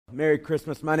Merry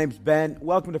Christmas. My name's Ben.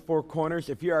 Welcome to Four Corners.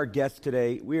 If you're our guest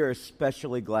today, we are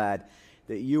especially glad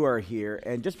that you are here.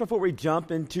 And just before we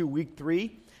jump into week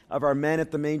 3 of our Men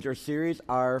at the Manger series,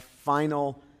 our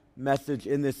final message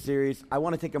in this series, I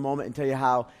want to take a moment and tell you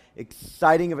how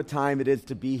exciting of a time it is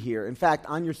to be here. In fact,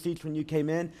 on your seats when you came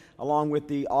in, along with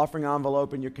the offering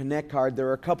envelope and your Connect card, there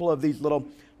are a couple of these little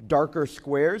darker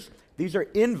squares. These are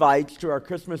invites to our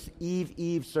Christmas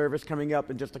Eve service coming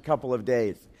up in just a couple of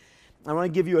days. I want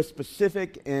to give you a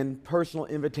specific and personal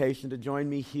invitation to join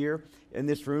me here in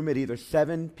this room at either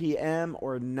 7 p.m.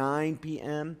 or 9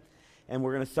 p.m. And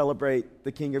we're going to celebrate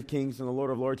the King of Kings and the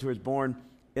Lord of Lords who was born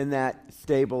in that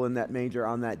stable, in that manger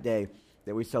on that day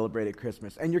that we celebrated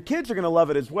Christmas. And your kids are going to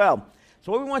love it as well.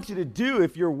 So what we want you to do,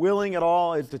 if you're willing at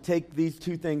all, is to take these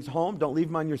two things home. Don't leave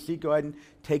them on your seat. Go ahead and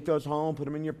take those home. Put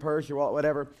them in your purse, your wallet,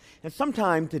 whatever. And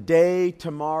sometime today,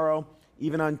 tomorrow,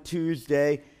 even on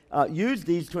Tuesday, use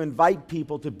these to invite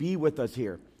people to be with us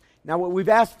here. Now, what we've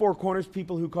asked Four Corners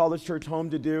people who call this church home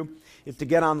to do is to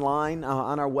get online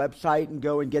on our website and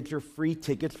go and get your free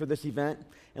tickets for this event.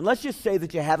 And let's just say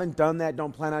that you haven't done that,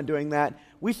 don't plan on doing that.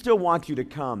 We still want you to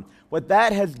come. What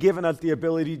that has given us the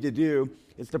ability to do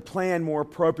is to plan more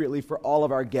appropriately for all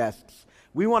of our guests.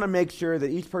 We want to make sure that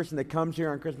each person that comes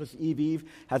here on Christmas Eve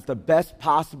has the best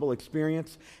possible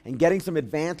experience, and getting some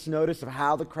advance notice of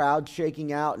how the crowd's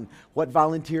shaking out and what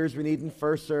volunteers we need in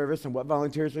first service and what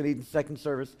volunteers we need in second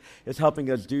service is helping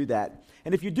us do that.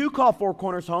 And if you do call Four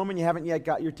Corners home and you haven't yet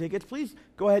got your tickets, please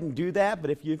go ahead and do that.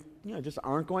 But if you just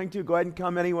aren't going to, go ahead and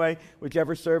come anyway,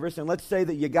 whichever service. And let's say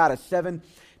that you got a 7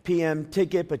 p.m.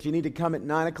 ticket, but you need to come at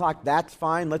 9 o'clock, that's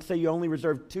fine. Let's say you only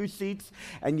reserved 2 seats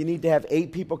and you need to have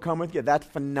 8 people come with you. That's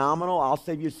phenomenal. I'll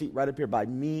save you a seat right up here by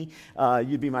me.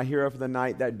 You'd be my hero for the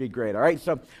night. That'd be great. All right,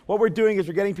 so what we're doing is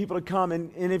we're getting people to come.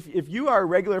 And if you are a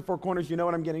regular Four Corners, you know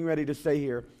what I'm getting ready to say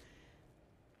here.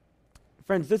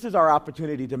 Friends, this is our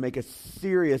opportunity to make a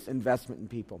serious investment in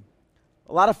people.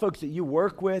 A lot of folks that you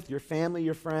work with, your family,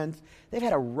 your friends, they've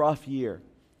had a rough year.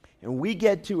 And we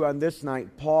get to, on this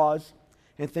night, pause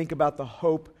and think about the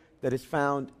hope that is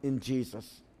found in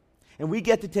Jesus. And we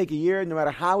get to take a year, no matter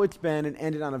how it's been, and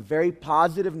end it on a very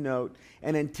positive note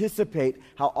and anticipate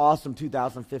how awesome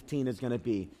 2015 is going to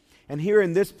be. And here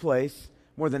in this place,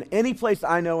 more than any place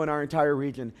I know in our entire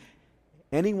region,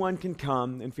 anyone can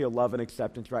come and feel love and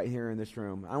acceptance right here in this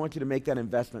room. I want you to make that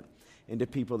investment into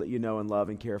people that you know and love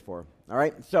and care for. All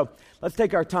right? So let's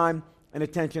take our time and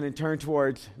attention and turn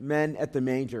towards Men at the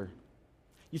Manger.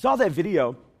 You saw that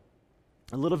video,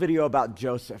 a little video about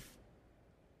Joseph.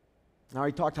 Now,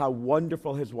 he talked how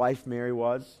wonderful his wife Mary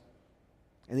was,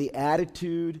 and the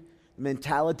attitude, the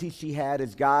mentality she had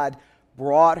as God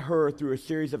brought her through a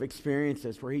series of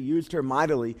experiences where he used her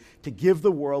mightily to give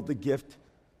the world the gift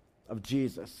of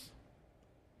Jesus.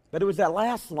 But it was that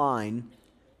last line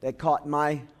that caught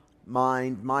my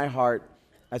mind, my heart,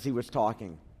 as he was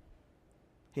talking.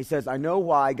 He says, I know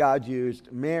why God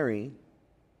used Mary,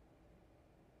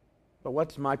 but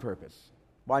what's my purpose?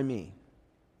 Why me?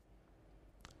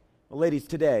 Well, ladies,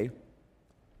 today,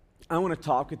 I want to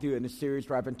talk with you in a series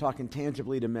where I've been talking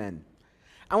tangibly to men.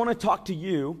 I want to talk to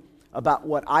you about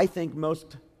what I think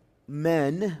most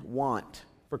men want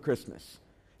for Christmas.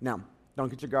 Now, don't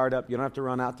get your guard up. You don't have to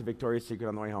run out to Victoria's Secret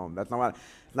on the way home. That's not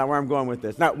where I'm going with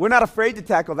this. Now, we're not afraid to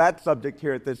tackle that subject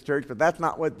here at this church, but that's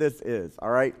not what this is, all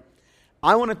right?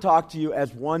 I want to talk to you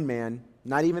as one man,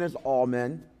 not even as all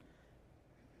men,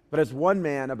 but as one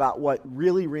man about what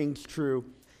really rings true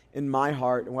in my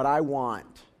heart and what I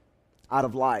want out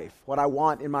of life, what I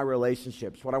want in my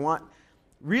relationships, what I want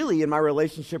really in my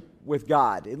relationship with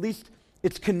God. At least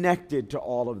it's connected to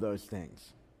all of those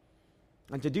things.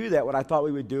 And to do that, what I thought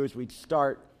we would do is we'd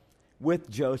start with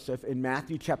Joseph in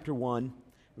Matthew chapter 1,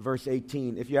 verse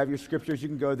 18. If you have your scriptures, you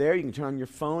can go there. You can turn on your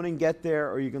phone and get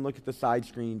there, or you can look at the side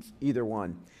screens, either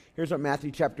one. Here's what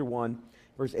Matthew chapter 1,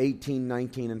 verse 18,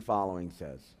 19, and following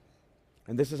says.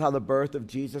 And this is how the birth of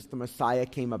Jesus the Messiah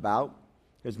came about.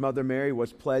 His mother Mary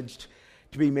was pledged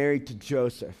to be married to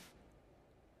Joseph.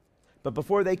 But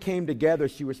before they came together,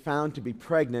 she was found to be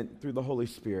pregnant through the Holy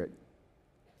Spirit.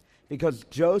 Because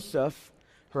Joseph,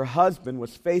 her husband,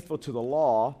 was faithful to the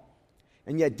law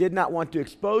and yet did not want to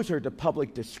expose her to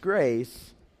public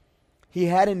disgrace, he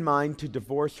had in mind to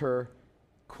divorce her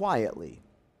quietly.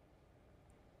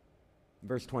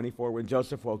 Verse 24, when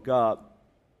Joseph woke up,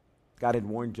 God had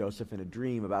warned Joseph in a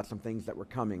dream about some things that were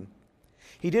coming.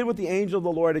 He did what the angel of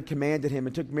the Lord had commanded him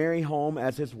and took Mary home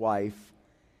as his wife,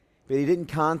 but he didn't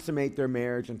consummate their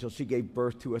marriage until she gave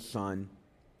birth to a son.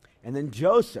 And then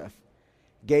Joseph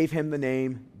gave him the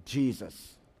name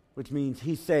Jesus, which means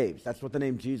he saves. That's what the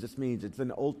name Jesus means. It's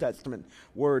an Old Testament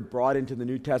word brought into the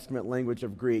New Testament language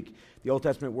of Greek. The Old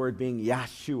Testament word being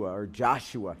Yeshua or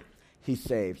Joshua, he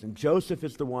saves. And Joseph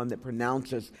is the one that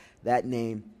pronounces that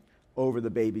name over the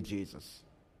baby Jesus.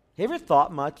 Have you ever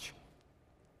thought much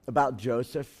about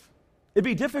Joseph? It'd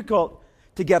be difficult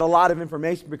to get a lot of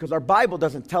information because our Bible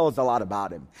doesn't tell us a lot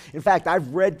about him. In fact, I've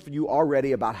read for you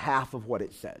already about half of what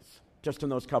it says, just in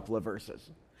those couple of verses.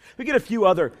 We get a few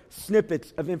other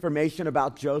snippets of information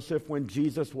about Joseph when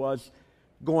Jesus was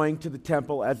going to the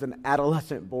temple as an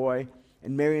adolescent boy,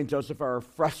 and Mary and Joseph are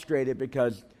frustrated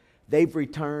because they've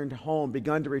returned home,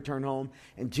 begun to return home,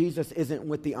 and Jesus isn't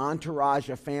with the entourage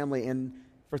of family, and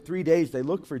for 3 days they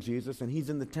look for Jesus, and he's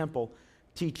in the temple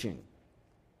teaching.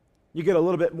 You get a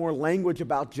little bit more language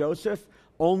about Joseph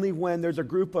only when there's a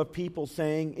group of people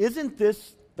saying, "Isn't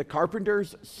this the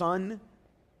carpenter's son?"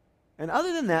 And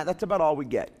other than that, that's about all we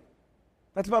get.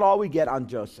 That's about all we get on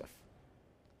Joseph.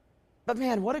 But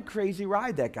man, what a crazy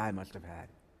ride that guy must have had.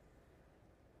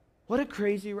 What a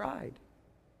crazy ride.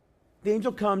 The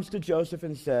angel comes to Joseph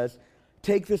and says,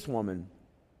 "Take this woman,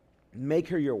 make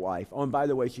her your wife. Oh, and by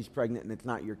the way, she's pregnant and it's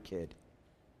not your kid."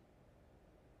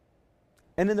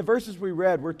 And in the verses we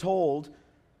read, we're told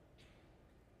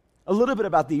a little bit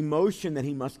about the emotion that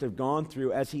he must have gone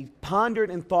through as he pondered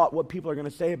and thought what people are going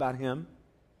to say about him,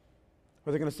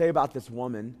 what they're going to say about this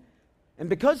woman. And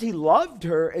because he loved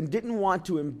her and didn't want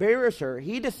to embarrass her,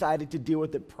 he decided to deal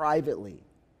with it privately.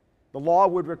 The law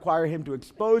would require him to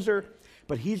expose her,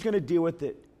 but he's going to deal with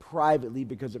it privately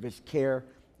because of his care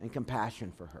and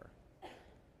compassion for her.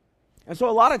 And so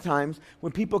a lot of times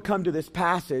when people come to this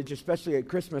passage, especially at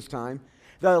Christmas time,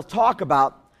 they'll talk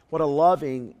about what a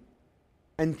loving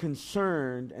and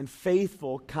concerned and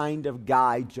faithful kind of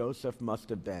guy Joseph must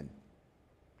have been.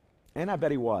 And I bet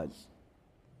he was.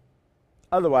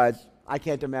 Otherwise, I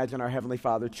can't imagine our Heavenly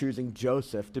Father choosing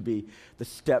Joseph to be the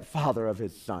stepfather of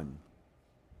his son.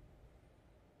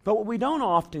 But what we don't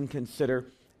often consider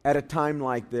at a time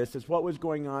like this is what was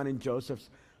going on in Joseph's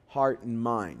heart and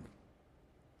mind.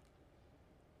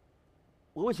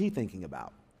 What was he thinking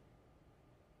about?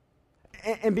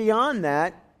 And beyond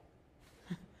that,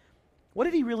 what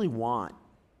did he really want?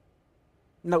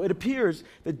 Now, it appears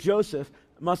that Joseph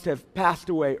must have passed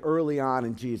away early on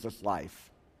in Jesus' life.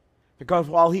 Because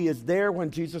while he is there when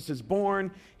Jesus is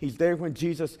born, he's there when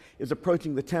Jesus is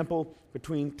approaching the temple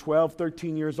between 12,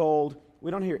 13 years old, we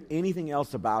don't hear anything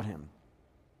else about him.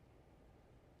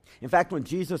 In fact, when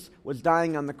Jesus was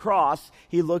dying on the cross,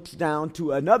 he looks down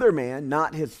to another man,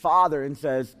 not his father, and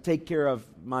says, "Take care of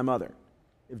my mother."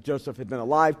 If Joseph had been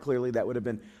alive, clearly that would have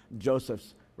been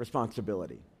Joseph's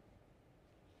responsibility.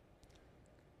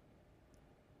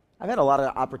 I've had a lot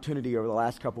of opportunity over the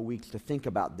last couple weeks to think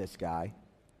about this guy,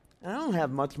 and I don't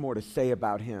have much more to say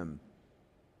about him.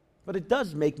 But it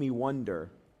does make me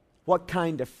wonder what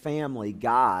kind of family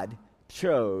God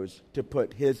chose to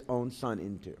put his own son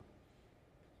into.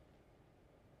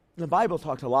 The Bible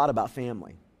talks a lot about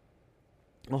family,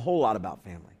 a whole lot about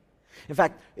family. In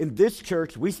fact, in this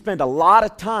church, we spend a lot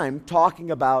of time talking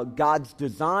about God's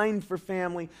design for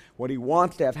family, what he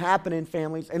wants to have happen in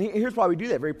families. And here's why we do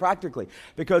that very practically.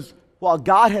 Because while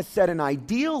God has set an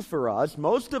ideal for us,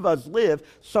 most of us live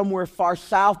somewhere far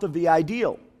south of the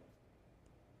ideal.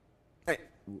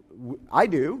 I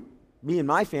do. Me and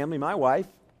my family, my wife,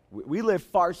 we live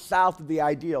far south of the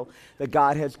ideal that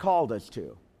God has called us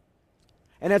to.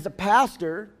 And as a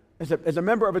pastor, as a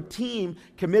member of a team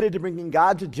committed to bringing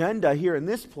God's agenda here in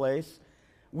this place,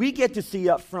 we get to see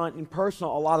up front and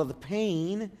personal a lot of the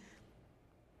pain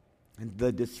and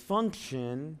the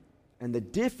dysfunction and the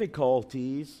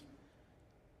difficulties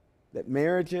that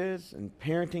marriages and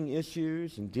parenting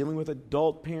issues and dealing with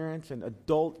adult parents and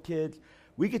adult kids,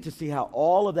 we get to see how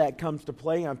all of that comes to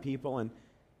play on people, and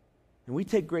we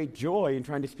take great joy in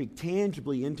trying to speak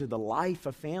tangibly into the life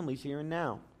of families here and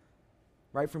now,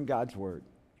 right from God's Word.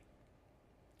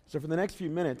 So for the next few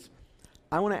minutes,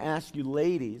 I want to ask you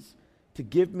ladies to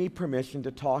give me permission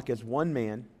to talk as one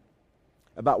man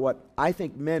about what I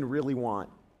think men really want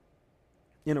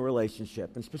in a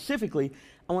relationship. And specifically,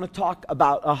 I want to talk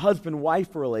about a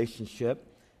husband-wife relationship,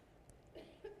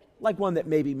 like one that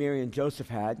maybe Mary and Joseph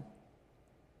had.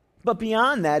 But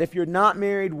beyond that, if you're not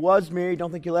married, was married,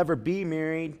 don't think you'll ever be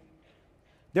married,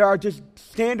 there are just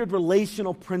standard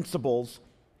relational principles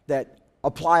that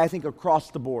apply, I think,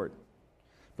 across the board.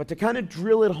 But to kind of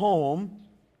drill it home,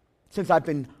 since I've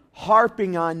been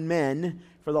harping on men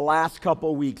for the last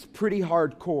couple of weeks, pretty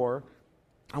hardcore,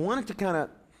 I wanted to kind of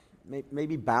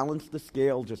maybe balance the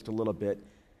scale just a little bit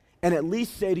and at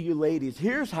least say to you ladies,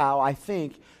 here's how I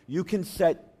think you can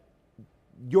set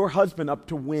your husband up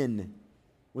to win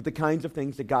with the kinds of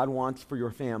things that God wants for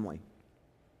your family.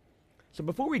 So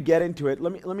before we get into it,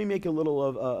 let me make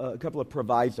a couple of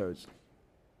provisos.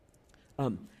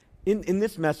 In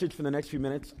this message for the next few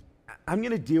minutes, I'm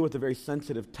going to deal with a very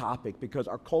sensitive topic because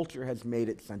our culture has made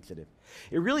it sensitive.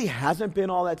 It really hasn't been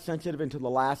all that sensitive until the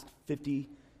last 50,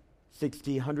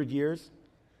 60, 100 years.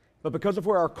 But because of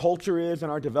where our culture is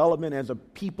and our development as a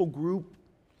people group,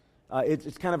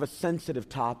 it's kind of a sensitive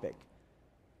topic.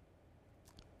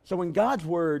 So when God's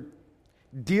Word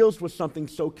deals with something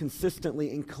so consistently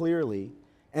and clearly,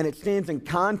 and it stands in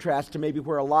contrast to maybe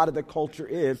where a lot of the culture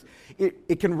is,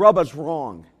 it can rub us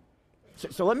wrong.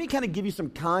 So let me kind of give you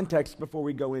some context before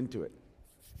we go into it.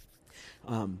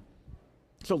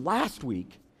 So last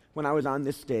week, when I was on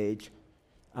this stage,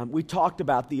 we talked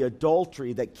about the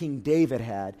adultery that King David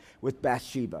had with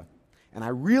Bathsheba. And I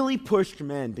really pushed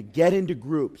men to get into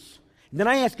groups. And then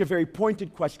I asked a very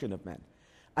pointed question of men.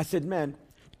 I said, men,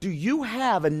 do you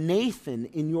have a Nathan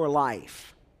in your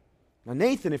life? Now,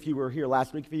 Nathan, if you were here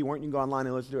last week, if you weren't, you can go online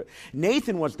and listen to it.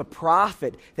 Nathan was the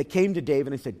prophet that came to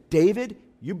David and said, David,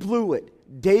 you blew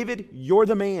it. David, you're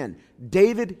the man.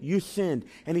 David, you sinned.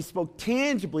 And he spoke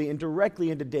tangibly and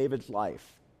directly into David's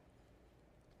life.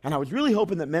 And I was really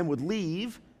hoping that men would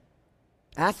leave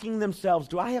asking themselves,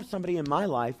 do I have somebody in my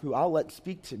life who I'll let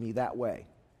speak to me that way?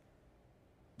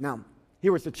 Now,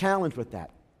 here was the challenge with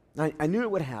that. I knew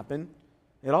it would happen.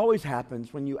 It always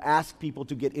happens when you ask people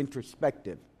to get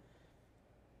introspective.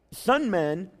 Some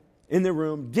men in the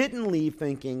room didn't leave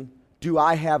thinking, do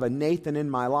I have a Nathan in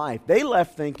my life? They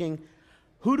left thinking,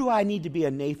 who do I need to be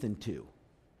a Nathan to?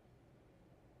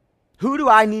 Who do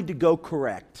I need to go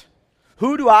correct?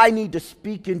 Who do I need to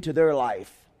speak into their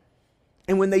life?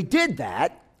 And when they did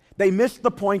that, they missed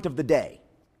the point of the day.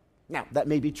 Now, that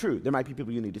may be true. There might be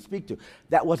people you need to speak to.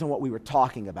 That wasn't what we were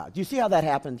talking about. Do you see how that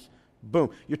happens?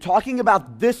 Boom. You're talking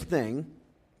about this thing,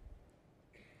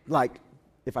 like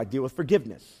if I deal with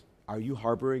forgiveness, are you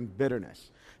harboring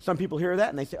bitterness? Some people hear that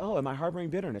and they say, oh, am I harboring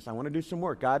bitterness? I want to do some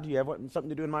work. God, do you have something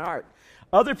to do in my heart?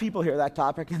 Other people hear that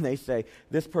topic and they say,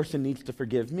 this person needs to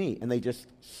forgive me. And they just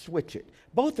switch it.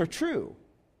 Both are true.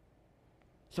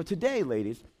 So today,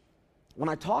 ladies, when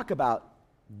I talk about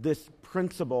this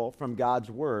principle from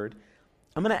God's Word,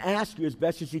 I'm going to ask you as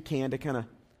best as you can to kind of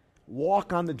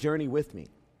walk on the journey with me.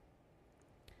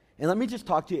 And let me just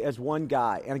talk to you as one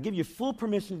guy, and I give you full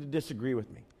permission to disagree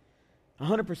with me,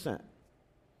 100%.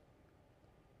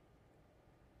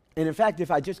 And in fact, if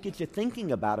I just get you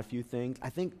thinking about a few things, I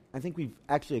think we've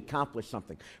actually accomplished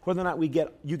something. Whether or not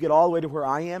you get all the way to where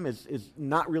I am is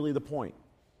not really the point.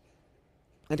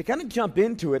 And to kind of jump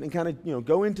into it and kind of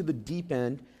go into the deep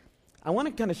end, I want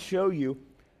to kind of show you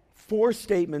 4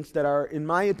 statements that are, in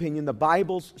my opinion, the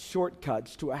Bible's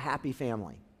shortcuts to a happy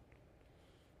family.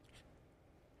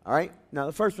 All right? Now,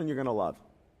 the first one you're going to love.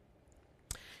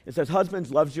 It says,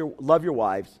 husbands, love your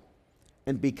wives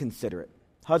and be considerate.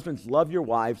 Husbands, love your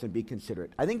wives and be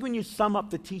considerate. I think when you sum up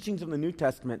the teachings of the New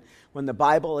Testament, when the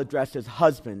Bible addresses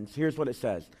husbands, here's what it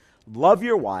says. Love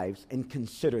your wives and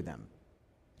consider them.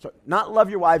 So not love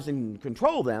your wives and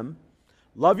control them.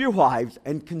 Love your wives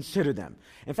and consider them.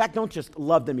 In fact, don't just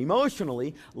love them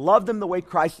emotionally. Love them the way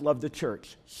Christ loved the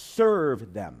church.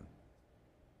 Serve them.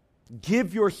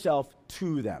 Give yourself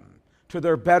to them, to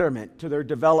their betterment, to their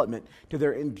development, to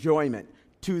their enjoyment,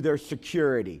 to their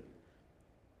security.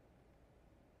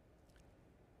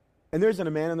 And there isn't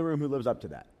a man in the room who lives up to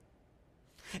that.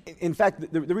 In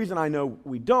fact, the reason I know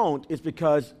we don't is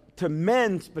because to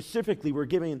men specifically, we're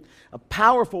giving a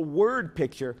powerful word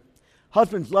picture.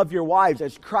 Husbands, love your wives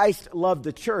as Christ loved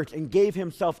the church and gave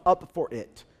himself up for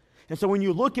it. And so when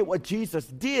you look at what Jesus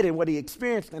did and what he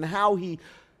experienced and how he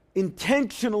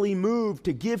intentionally moved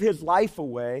to give his life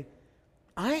away,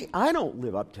 I don't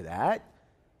live up to that.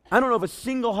 I don't know of a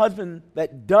single husband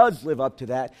that does live up to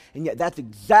that, and yet that's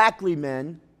exactly,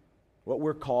 men, what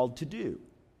we're called to do.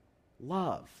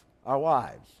 Love our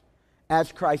wives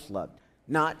as Christ loved.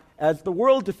 Not as the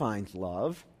world defines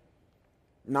love,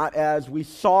 not as we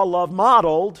saw love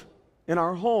modeled in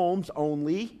our homes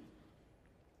only,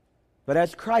 but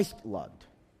as Christ loved.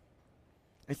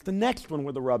 It's the next one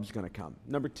where the rub's going to come.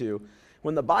 Number 2,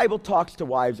 when the Bible talks to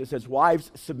wives, it says,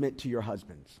 wives, submit to your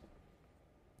husbands.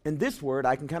 And this word,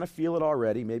 I can kind of feel it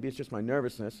already, maybe it's just my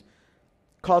nervousness,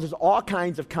 causes all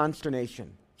kinds of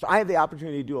consternation. So I have the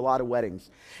opportunity to do a lot of weddings.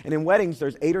 And in weddings,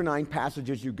 there's 8 or 9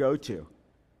 passages you go to.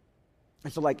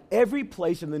 And so like every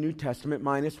place in the New Testament,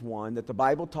 minus one, that the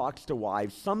Bible talks to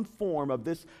wives, some form of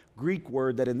this Greek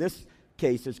word that in this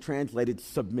case is translated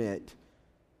submit.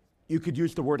 You could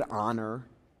use the word honor.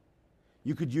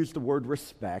 You could use the word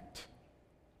respect.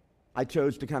 I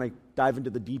chose to kind of dive into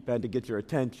the deep end to get your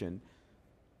attention.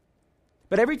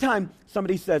 But every time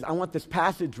somebody says, I want this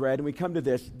passage read, and we come to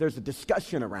this, there's a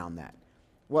discussion around that.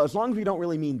 Well, as long as we don't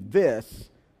really mean this,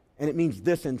 and it means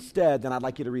this instead, then I'd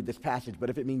like you to read this passage. But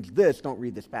if it means this, don't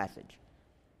read this passage.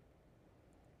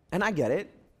 And I get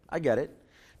it.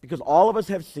 Because all of us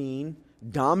have seen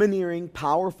domineering,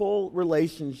 powerful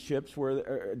relationships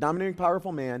where a domineering,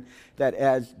 powerful man that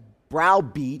has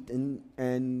browbeat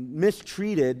and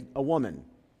mistreated a woman.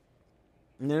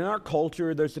 And in our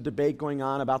culture, there's a debate going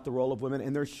on about the role of women,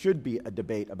 and there should be a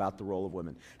debate about the role of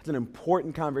women. It's an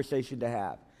important conversation to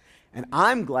have. And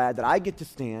I'm glad that I get to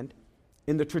stand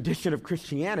in the tradition of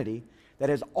Christianity that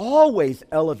has always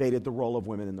elevated the role of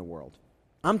women in the world.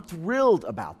 I'm thrilled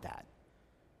about that.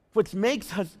 Which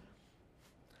makes us,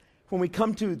 when we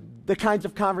come to the kinds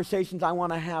of conversations I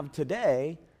want to have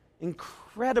today,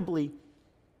 incredibly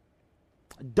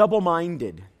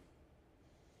double-minded.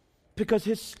 Because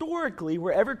historically,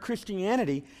 wherever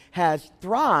Christianity has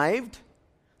thrived,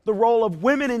 the role of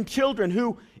women and children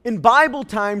who in Bible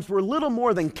times were little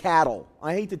more than cattle.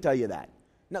 I hate to tell you that.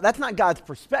 Now, that's not God's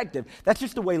perspective. That's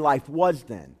just the way life was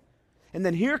then. And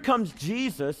then here comes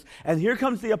Jesus, and here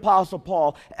comes the Apostle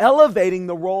Paul, elevating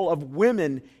the role of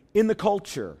women in the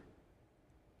culture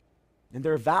and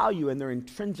their value and their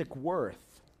intrinsic worth.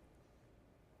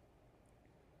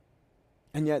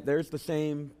 And yet there's the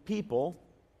same people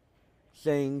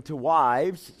saying to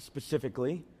wives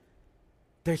specifically,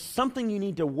 there's something you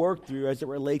need to work through as it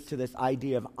relates to this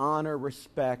idea of honor,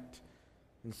 respect,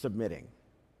 and submitting.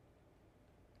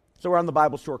 So we're on the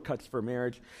Bible shortcuts for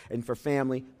marriage and for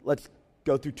family. Let's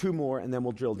go through two more and then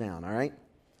we'll drill down, all right?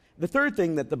 The third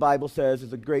thing that the Bible says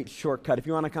is a great shortcut, if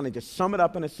you want to kind of just sum it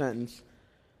up in a sentence,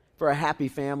 for a happy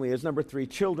family is number 3,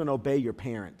 children, obey your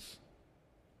parents.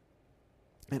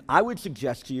 And I would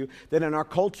suggest to you that in our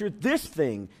culture, this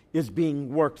thing is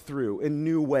being worked through in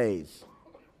new ways,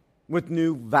 with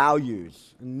new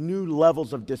values, new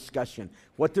levels of discussion.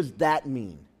 What does that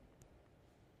mean?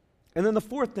 And then the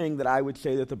fourth thing that I would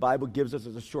say that the Bible gives us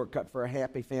as a shortcut for a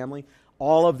happy family,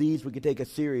 all of these, we could take a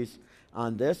series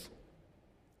on this,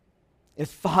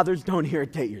 is fathers, don't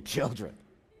irritate your children.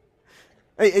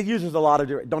 It uses a lot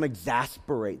of, don't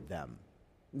exasperate them.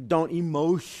 Don't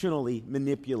emotionally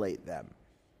manipulate them.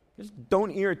 Just don't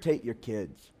irritate your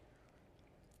kids.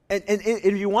 And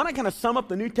if you want to kind of sum up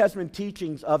the New Testament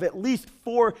teachings of at least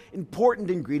 4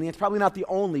 important ingredients, probably not the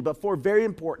only, but 4 very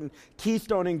important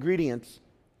keystone ingredients,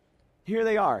 here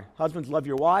they are. Husbands, love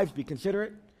your wives, be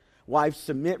considerate. Wives,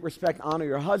 submit, respect, honor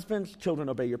your husbands. Children,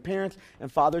 obey your parents.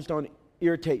 And fathers, don't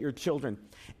irritate your children.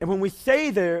 And when we say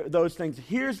those things,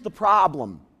 here's the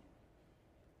problem.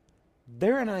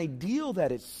 They're an ideal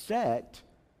that is set,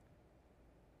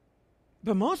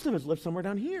 but most of us live somewhere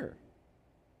down here.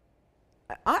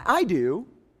 I do.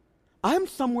 I'm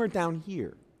somewhere down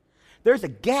here. There's a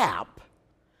gap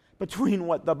between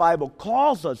what the Bible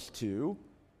calls us to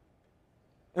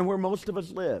and where most of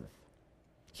us live.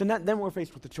 So then we're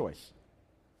faced with a choice.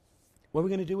 What are we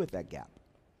going to do with that gap?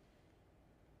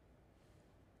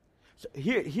 So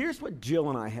here's what Jill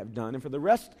and I have done, and for the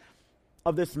rest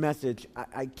of this message,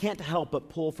 I can't help but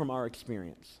pull from our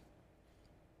experience.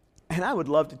 And I would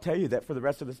love to tell you that for the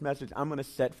rest of this message, I'm going to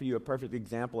set for you a perfect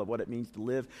example of what it means to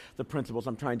live the principles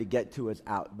I'm trying to get to as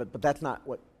out. But that's not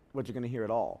what you're going to hear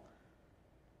at all.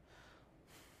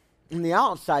 On the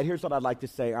outside, here's what I'd like to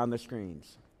say on the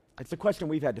screens. It's a question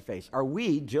we've had to face. Are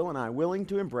we, Jill and I, willing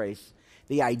to embrace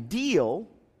the ideal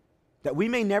that we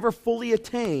may never fully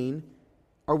attain?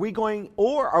 Are we going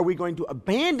to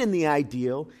abandon the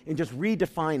ideal and just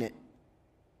redefine it?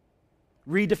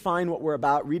 Redefine what we're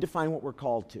about, redefine what we're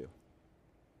called to.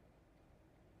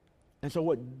 And so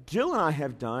what Jill and I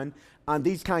have done on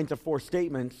these kinds of 4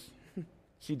 statements,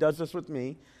 she does this with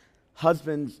me,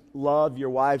 husbands, love your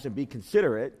wives and be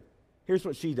considerate. Here's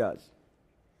what she does.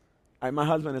 All right, my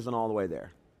husband isn't all the way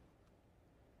there.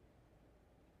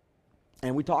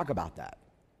 And we talk about that.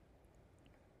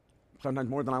 Sometimes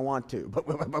more than I want to,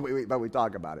 but we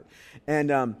talk about it. And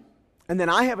then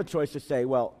I have a choice to say,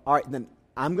 well, all right, then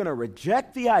I'm going to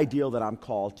reject the ideal that I'm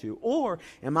called to, or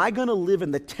am I going to live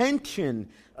in the tension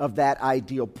of that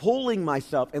ideal, pulling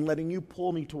myself and letting you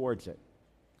pull me towards it?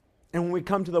 And when we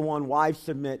come to the one, wives,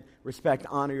 submit, respect,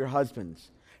 honor your husbands,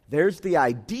 there's the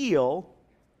ideal.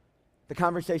 The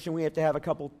conversation we have to have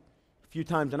a few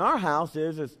times in our house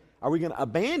is are we going to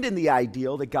abandon the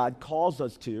ideal that God calls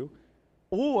us to,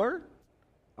 or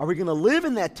are we going to live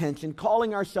in that tension,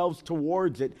 calling ourselves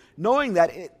towards it, knowing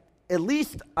that at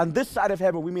least on this side of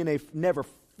heaven, we may never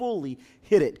fully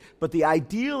hit it, but the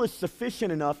ideal is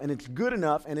sufficient enough, and it's good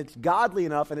enough, and it's godly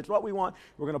enough, and it's what we want,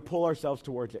 we're going to pull ourselves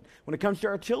towards it. When it comes to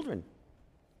our children,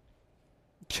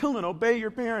 obey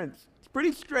your parents. It's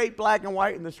pretty straight, black and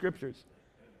white in the scriptures.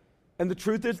 And the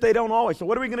truth is they don't always. So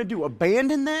what are we going to do?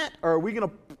 Abandon that? Or are we going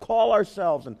to call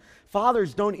ourselves? And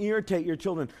fathers, don't irritate your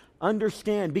children.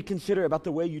 Understand, be considerate about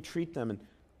the way you treat them. And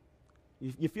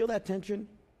you feel that tension?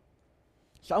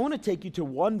 So I want to take you to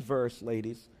one verse,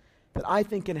 ladies, that I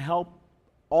think can help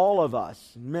all of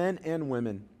us, men and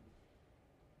women.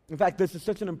 In fact, this is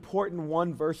such an important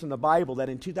one verse in the Bible that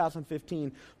in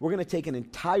 2015, we're going to take an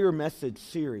entire message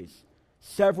series,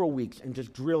 several weeks, and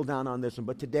just drill down on this one.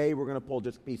 But today, we're going to pull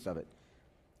just a piece of it.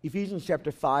 Ephesians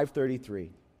chapter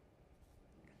 5:33.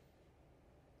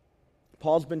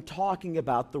 Paul's been talking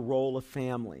about the role of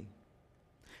family,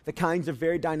 the kinds of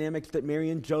very dynamics that Mary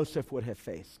and Joseph would have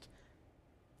faced,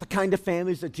 the kind of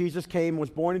families that Jesus came, was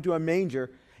born into a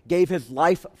manger, gave his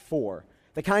life for,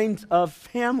 the kinds of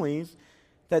families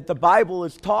that the Bible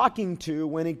is talking to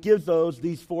when it gives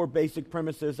these four basic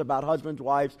premises about husbands,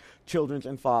 wives, children,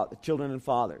 and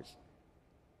fathers.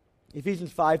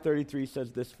 Ephesians 5:33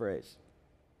 says this phrase: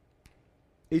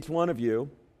 each one of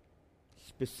you,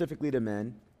 specifically to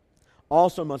men,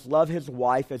 also must love his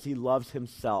wife as he loves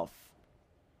himself.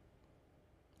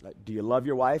 Do you love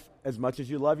your wife as much as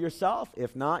you love yourself?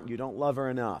 If not, you don't love her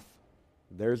enough.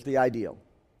 There's the ideal.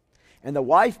 And the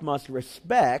wife must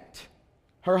respect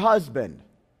her husband.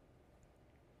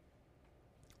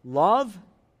 Love,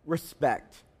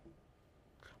 respect.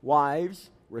 Wives,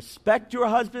 respect your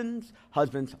husbands.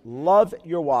 Husbands, love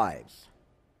your wives.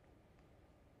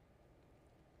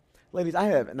 Ladies, I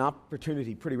have an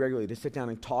opportunity pretty regularly to sit down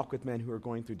and talk with men who are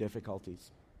going through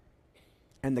difficulties.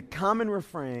 And the common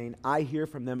refrain I hear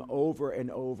from them over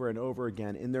and over and over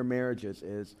again in their marriages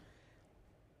is,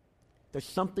 there's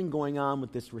something going on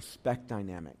with this respect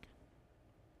dynamic.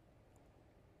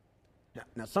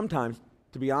 Now sometimes,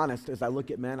 to be honest, as I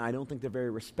look at men, I don't think they're very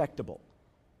respectable.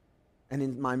 And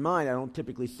in my mind, I don't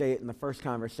typically say it in the first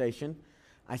conversation.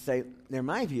 I say, there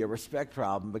might be a respect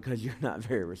problem because you're not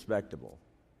very respectable.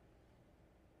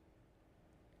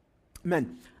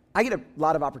 Men, I get a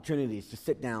lot of opportunities to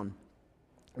sit down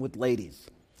with ladies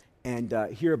and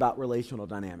hear about relational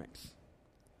dynamics.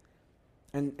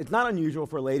 And it's not unusual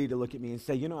for a lady to look at me and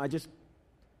say,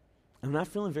 I'm not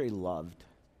feeling very loved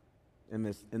in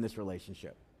this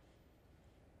relationship.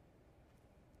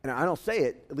 And I don't say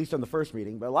it, at least on the first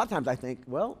meeting, but a lot of times I think,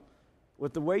 well,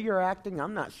 with the way you're acting,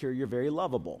 I'm not sure you're very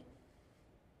lovable.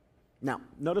 Now,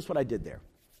 notice what I did there.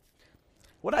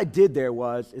 What I did there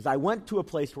is I went to a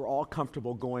place we're all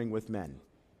comfortable going with men.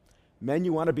 Men,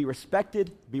 you want to be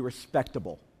respected, be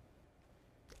respectable.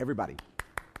 Everybody.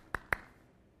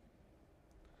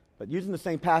 But using the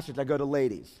same passage, I go to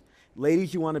ladies.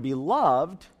 Ladies, you want to be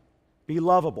loved, be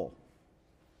lovable.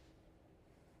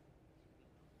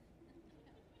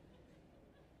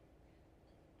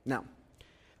 Now,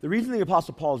 the reason the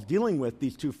Apostle Paul is dealing with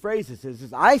these two phrases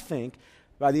is I think,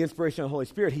 by the inspiration of the Holy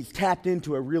Spirit, he's tapped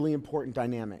into a really important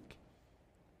dynamic.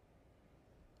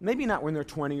 Maybe not when they're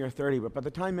 20 or 30, but by the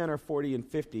time men are 40 and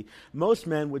 50, most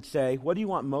men would say, what do you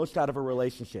want most out of a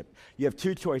relationship? You have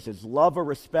two choices, love or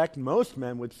respect. Most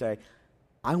men would say,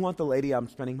 I want the lady I'm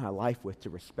spending my life with to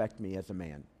respect me as a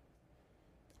man.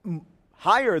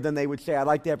 Higher than they would say, I'd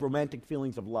like to have romantic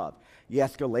feelings of love. You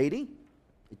ask a lady,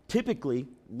 typically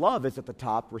love is at the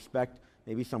top, respect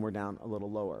maybe somewhere down a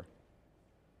little lower.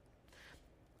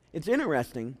 It's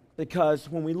interesting because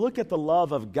when we look at the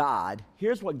love of God,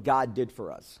 here's what God did for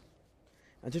us.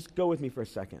 Now just go with me for a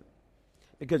second.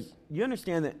 Because you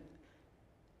understand that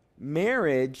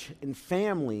marriage and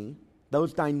family,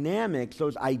 those dynamics,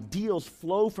 those ideals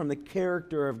flow from the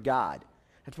character of God.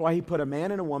 That's why he put a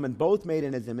man and a woman, both made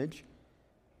in his image,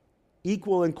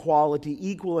 equal in quality,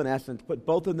 equal in essence, put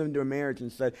both of them into a marriage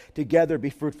and said, together be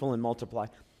fruitful and multiply.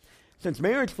 Since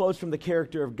marriage flows from the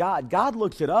character of God, God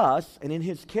looks at us, and in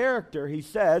his character, he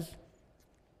says,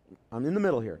 I'm in the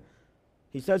middle here.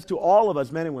 He says to all of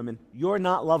us, men and women, you're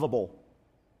not lovable.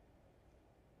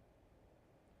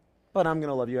 But I'm going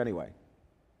to love you anyway.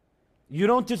 You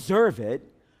don't deserve it,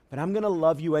 but I'm going to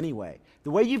love you anyway.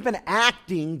 The way you've been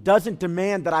acting doesn't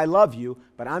demand that I love you,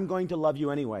 but I'm going to love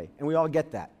you anyway. And we all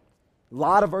get that. A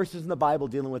lot of verses in the Bible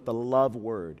dealing with the love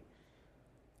word.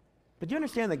 But you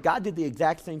understand that God did the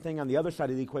exact same thing on the other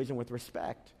side of the equation with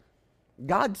respect.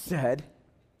 God said,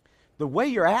 the way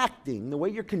you're acting, the way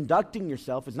you're conducting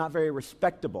yourself is not very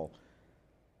respectable.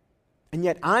 And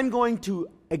yet I'm going to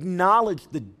acknowledge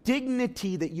the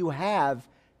dignity that you have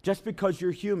just because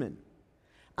you're human.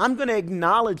 I'm going to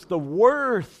acknowledge the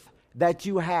worth that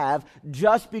you have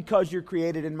just because you're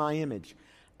created in my image.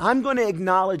 I'm going to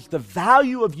acknowledge the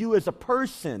value of you as a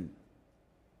person.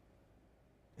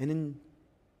 And in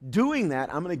doing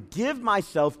that, I'm going to give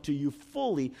myself to you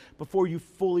fully before you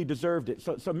fully deserved it.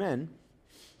 So men,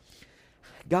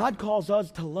 God calls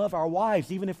us to love our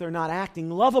wives even if they're not acting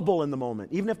lovable in the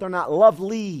moment, even if they're not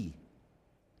lovely.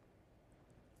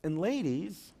 And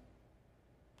ladies,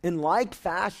 in like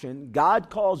fashion, God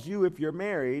calls you, if you're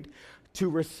married, to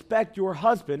respect your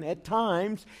husband at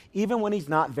times, even when he's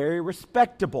not very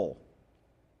respectable.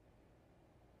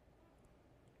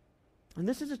 And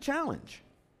this is a challenge.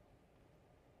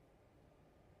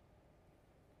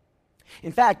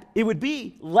 In fact, it would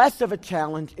be less of a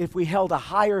challenge if we held a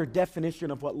higher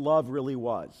definition of what love really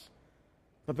was.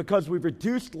 But because we've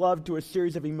reduced love to a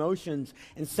series of emotions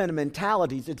and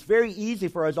sentimentalities, it's very easy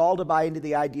for us all to buy into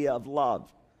the idea of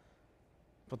love.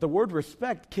 But the word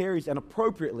respect carries, and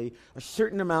appropriately, a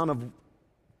certain amount of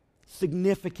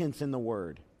significance in the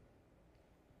word.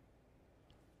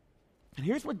 And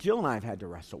here's what Jill and I have had to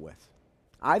wrestle with.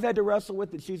 I've had to wrestle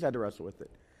with it, she's had to wrestle with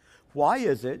it. Why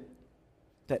is it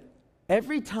that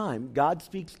every time God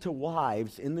speaks to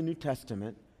wives in the New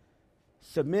Testament,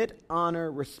 submit,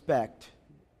 honor, respect,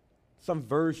 some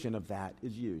version of that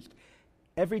is used?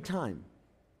 Every time.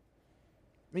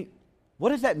 I mean, what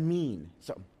does that mean?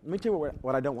 So, let me tell you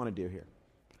what I don't want to do here.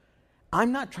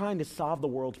 I'm not trying to solve the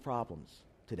world's problems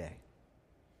today.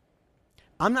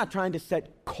 I'm not trying to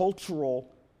set cultural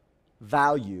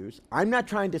values. I'm not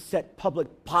trying to set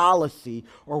public policy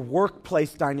or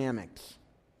workplace dynamics.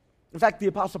 In fact, the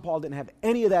Apostle Paul didn't have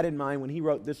any of that in mind when he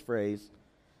wrote this phrase,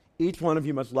 each one of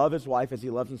you must love his wife as he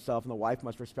loves himself, and the wife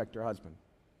must respect her husband.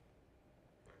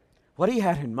 What he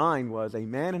had in mind was a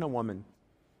man and a woman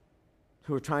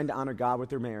who were trying to honor God with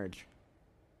their marriage.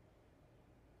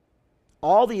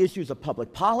 All the issues of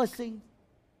public policy,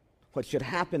 what should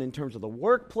happen in terms of the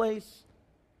workplace,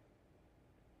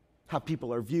 how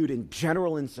people are viewed in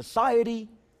general in society,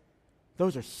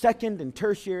 those are second and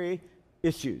tertiary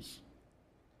issues.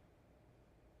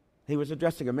 He was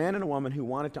addressing a man and a woman who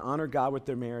wanted to honor God with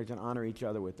their marriage and honor each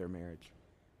other with their marriage.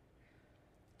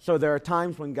 So there are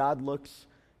times when God looks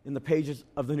in the pages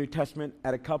of the New Testament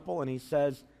at a couple and he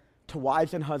says to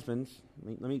wives and husbands,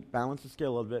 let me balance the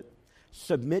scale a little bit,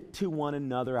 submit to one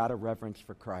another out of reverence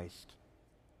for Christ.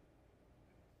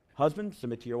 Husbands,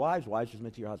 submit to your wives. Wives,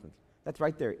 submit to your husbands. That's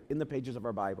right there in the pages of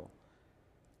our Bible.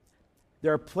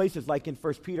 There are places like in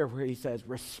 1 Peter where he says,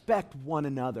 respect one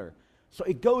another. So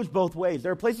it goes both ways.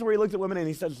 There are places where he looks at women and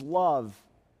he says, love.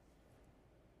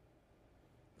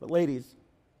 But ladies,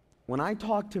 when I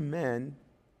talk to men,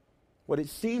 what it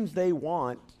seems they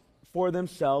want for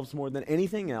themselves more than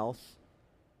anything else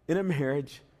in a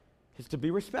marriage is to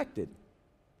be respected.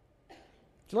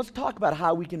 So let's talk about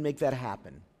how we can make that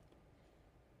happen.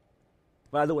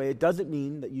 By the way, it doesn't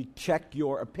mean that you check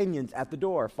your opinions at the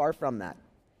door. Far from that.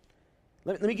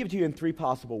 Let me give it to you in three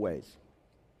possible ways.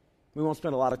 We won't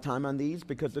spend a lot of time on these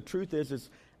because the truth is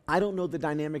I don't know the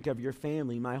dynamic of your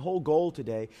family. My whole goal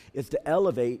today is to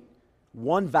elevate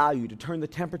one value, to turn the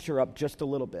temperature up just a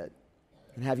little bit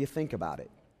and have you think about it.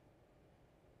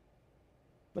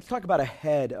 Let's talk about a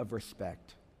head of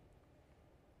respect.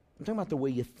 I'm talking about the way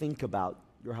you think about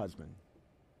your husband.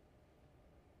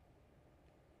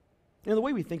 You know, the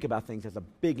way we think about things has a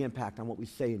big impact on what we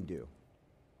say and do.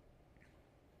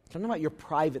 So I'm talking about your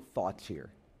private thoughts here.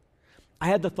 I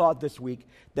had the thought this week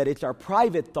that it's our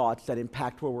private thoughts that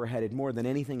impact where we're headed more than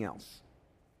anything else.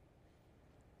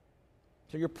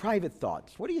 So your private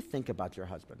thoughts. What do you think about your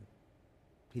husband?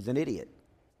 He's an idiot.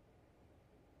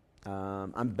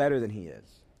 I'm better than he is.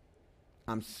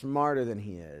 I'm smarter than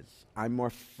he is. I'm more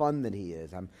fun than he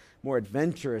is. I'm more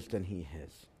adventurous than he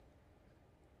is.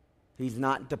 He's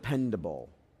not dependable.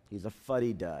 He's a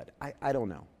fuddy-dud. I don't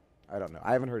know.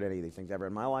 I haven't heard any of these things ever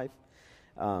in my life.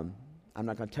 I'm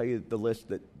not going to tell you the list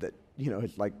that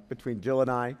is like between Jill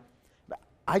and I. But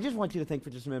I just want you to think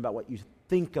for just a minute about what you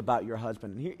think about your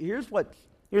husband. And here's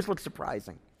what's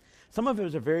surprising. Some of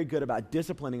us are very good about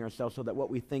disciplining ourselves so that what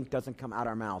we think doesn't come out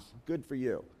our mouths. Good for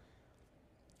you.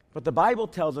 But the Bible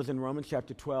tells us in Romans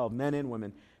chapter 12, men and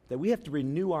women, that we have to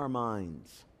renew our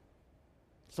minds.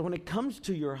 So when it comes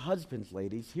to your husbands,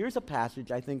 ladies, here's a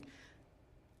passage I think,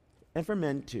 and for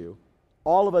men too,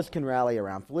 all of us can rally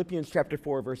around. Philippians chapter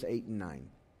 4, verse 8 and 9.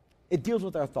 It deals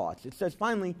with our thoughts. It says,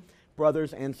 finally,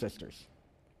 brothers and sisters.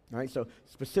 All right, so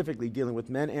specifically dealing with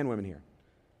men and women here.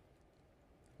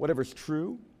 Whatever is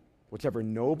true, whatever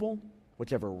noble,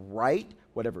 whatever right,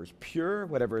 whatever is pure,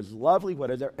 whatever is lovely,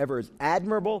 whatever is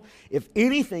admirable, if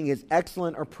anything is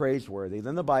excellent or praiseworthy,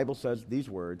 then the Bible says these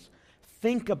words,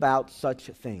 think about such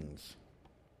things.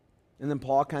 And then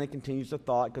Paul kind of continues the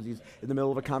thought because he's in the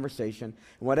middle of a conversation.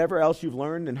 And whatever else you've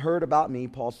learned and heard about me,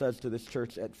 Paul says to this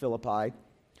church at Philippi,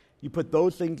 You put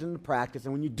those things into practice.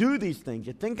 And when you do these things,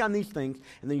 you think on these things,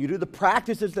 and then you do the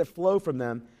practices that flow from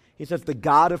them, he says, the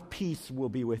God of peace will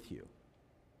be with you.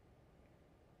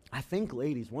 I think,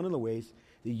 ladies, one of the ways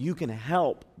that you can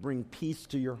help bring peace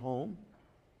to your home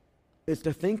is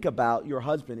to think about your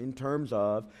husband in terms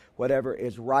of whatever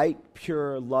is right,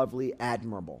 pure, lovely,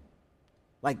 admirable.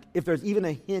 Like, if there's even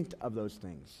a hint of those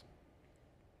things.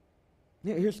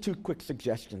 Here's 2 quick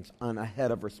suggestions on a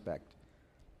head of respect.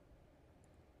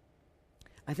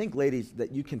 I think, ladies,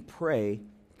 that you can pray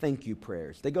thank you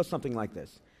prayers. They go something like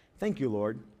this. Thank you,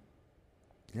 Lord.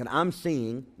 And I'm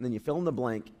seeing, and then you fill in the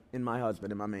blank, in my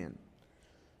husband, in my man.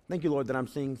 Thank you, Lord, that I'm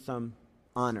seeing some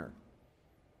honor,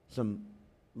 some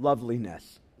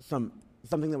loveliness,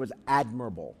 something that was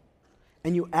admirable.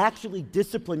 And you actually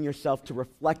discipline yourself to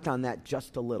reflect on that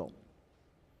just a little.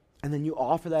 And then you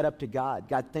offer that up to God.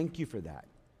 God, thank you for that.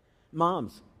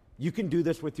 Moms, you can do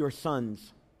this with your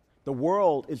sons. The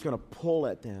world is going to pull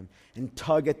at them and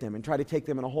tug at them and try to take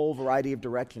them in a whole variety of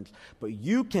directions. But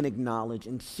you can acknowledge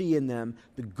and see in them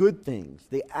the good things,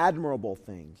 the admirable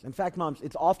things. In fact, moms,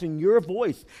 it's often your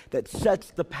voice that sets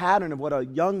the pattern of what a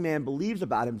young man believes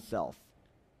about himself.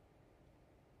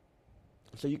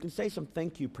 So you can say some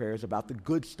thank you prayers about the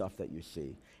good stuff that you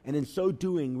see. And in so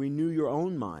doing, renew your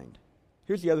own mind.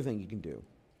 Here's the other thing you can do.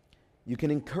 You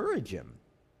can encourage him.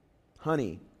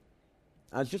 Honey,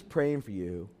 I was just praying for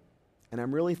you, and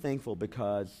I'm really thankful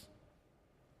because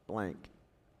blank.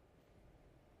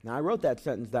 Now, I wrote that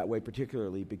sentence that way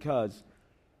particularly because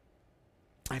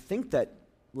I think that,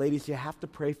 ladies, you have to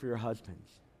pray for your husbands.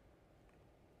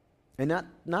 And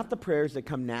not the prayers that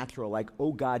come natural, like,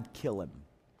 oh, God, kill him.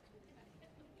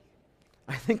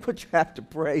 I think what you have to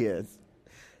pray is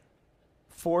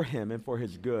for him and for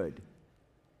his good.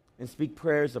 And speak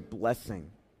prayers of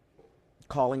blessing,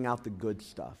 calling out the good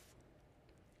stuff.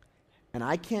 And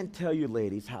I can't tell you,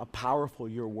 ladies, how powerful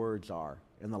your words are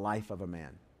in the life of a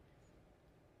man.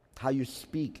 How you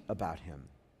speak about him.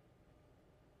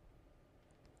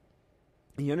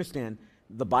 And you understand,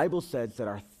 the Bible says that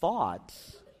our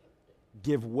thoughts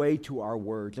give way to our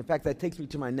words. In fact, that takes me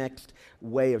to my next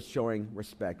way of showing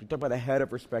respect. We talked about a head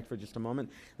of respect for just a moment.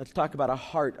 Let's talk about a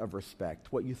heart of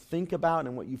respect. What you think about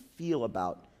and what you feel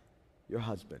about your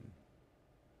husband.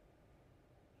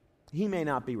 He may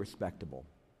not be respectable.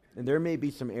 And there may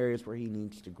be some areas where he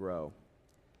needs to grow.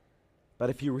 But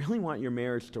if you really want your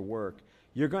marriage to work,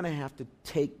 you're going to have to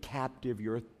take captive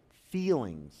your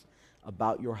feelings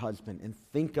about your husband and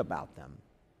think about them.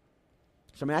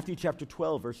 So Matthew chapter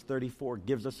 12, verse 34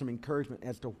 gives us some encouragement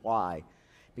as to why.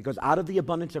 Because out of the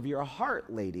abundance of your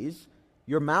heart, ladies,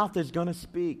 your mouth is going to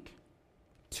speak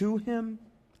to him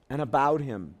and about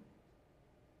him.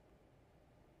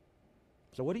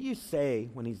 So what do you say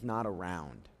when he's not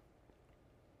around?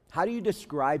 How do you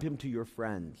describe him to your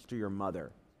friends, to your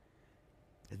mother?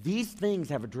 These things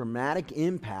have a dramatic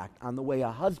impact on the way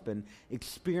a husband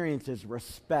experiences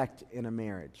respect in a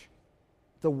marriage.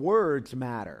 The words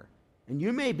matter. And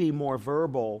you may be more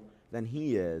verbal than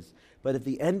he is, but at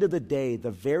the end of the day,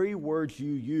 the very words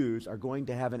you use are going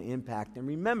to have an impact. And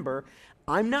remember,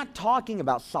 I'm not talking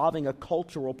about solving a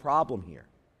cultural problem here.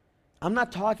 I'm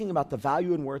not talking about the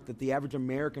value and worth that the average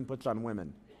American puts on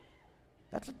women.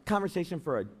 That's a conversation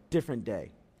for a different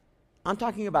day. I'm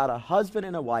talking about a husband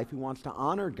and a wife who wants to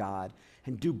honor God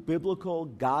and do biblical,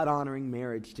 God-honoring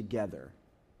marriage together.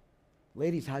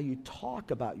 Ladies, how you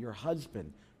talk about your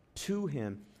husband to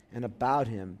him and about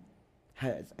him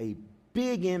has a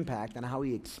big impact on how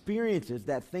he experiences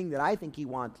that thing that I think he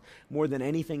wants more than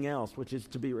anything else, which is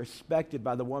to be respected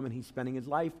by the woman he's spending his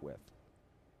life with.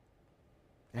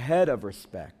 A head of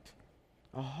respect,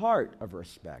 a heart of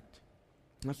respect.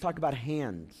 Let's talk about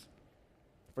hands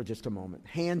for just a moment.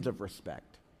 Hands of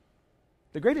respect.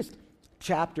 The greatest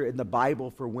chapter in the Bible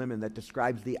for women that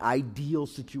describes the ideal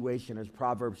situation is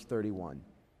Proverbs 31.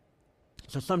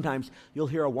 So sometimes you'll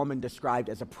hear a woman described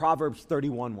as a Proverbs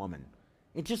 31 woman.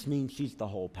 It just means she's the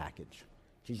whole package.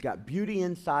 She's got beauty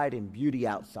inside and beauty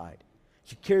outside.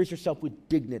 She carries herself with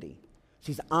dignity.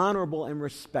 She's honorable and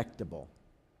respectable.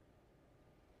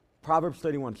 Proverbs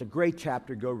 31, it's a great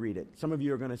chapter. Go read it. Some of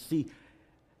you are going to see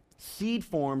seed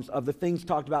forms of the things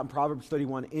talked about in Proverbs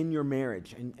 31 in your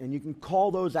marriage, and you can call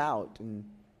those out, and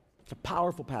it's a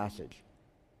powerful passage.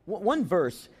 One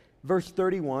verse, verse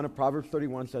 31 of Proverbs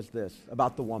 31 says this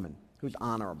about the woman who's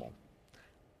honorable.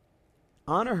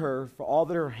 Honor her for all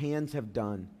that her hands have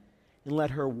done, and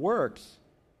let her works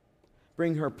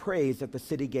bring her praise at the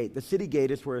city gate. The city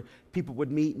gate is where people would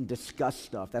meet and discuss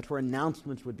stuff. That's where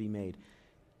announcements would be made.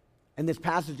 And this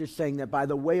passage is saying that by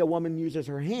the way a woman uses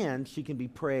her hands, she can be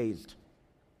praised.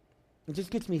 It just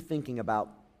gets me thinking about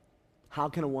how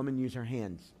can a woman use her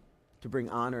hands to bring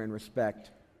honor and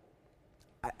respect?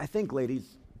 I think, ladies,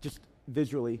 just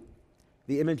visually,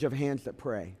 the image of hands that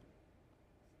pray.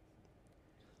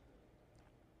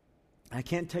 I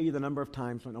can't tell you the number of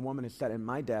times when a woman has sat at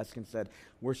my desk and said,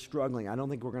 we're struggling. I don't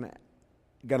think we're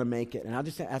gonna make it. And I'll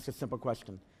just ask a simple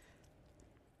question.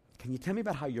 Can you tell me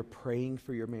about how you're praying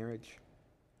for your marriage?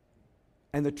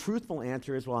 And the truthful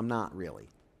answer is, well, I'm not really.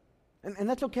 And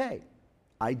that's okay.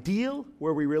 Ideal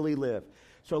where we really live.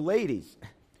 So ladies,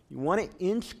 you want to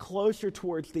inch closer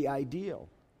towards the ideal.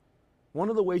 One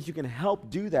of the ways you can help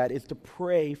do that is to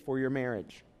pray for your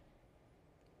marriage.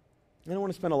 I don't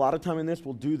want to spend a lot of time in this.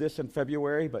 We'll do this in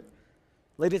February, but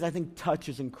ladies, I think touch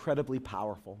is incredibly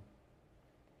powerful.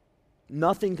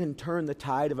 Nothing can turn the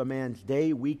tide of a man's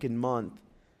day, week, and month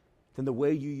than the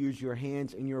way you use your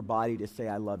hands and your body to say,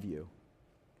 I love you.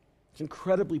 It's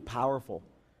incredibly powerful.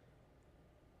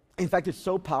 In fact, it's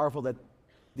so powerful that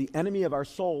the enemy of our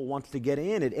soul wants to get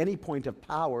in at any point of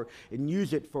power and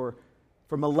use it for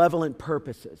malevolent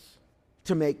purposes,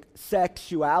 to make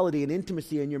sexuality and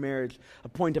intimacy in your marriage a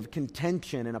point of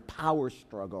contention and a power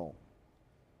struggle.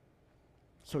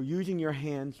 So using your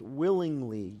hands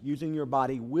willingly, using your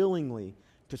body willingly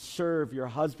to serve your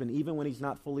husband, even when he's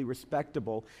not fully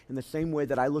respectable, in the same way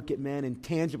that I look at men and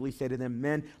tangibly say to them,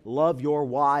 men, love your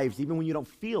wives, even when you don't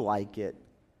feel like it,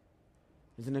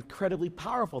 is an incredibly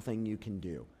powerful thing you can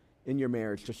do in your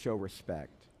marriage to show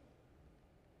respect.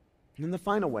 And then the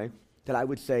final way that I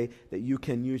would say that you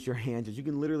can use your hands is you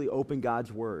can literally open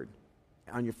God's Word.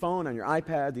 On your phone, on your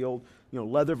iPad, the old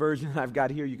leather version I've got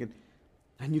here, you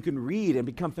can read and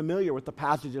become familiar with the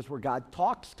passages where God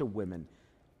talks to women.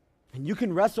 And you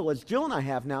can wrestle, as Jill and I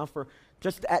have now, for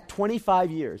just at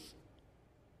 25 years.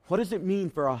 What does it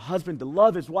mean for a husband to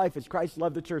love his wife as Christ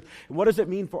loved the church? And what does it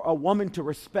mean for a woman to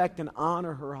respect and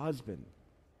honor her husband?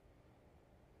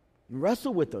 And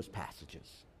wrestle with those passages.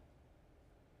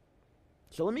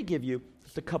 So let me give you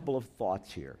just a couple of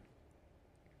thoughts here.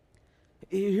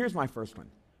 Here's my first one.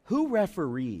 Who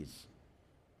referees?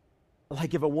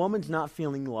 Like if a woman's not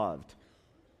feeling loved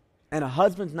and a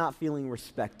husband's not feeling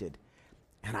respected,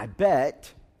 and I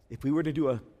bet if we were to do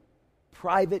a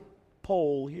private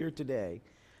poll here today,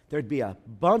 there'd be a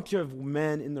bunch of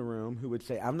men in the room who would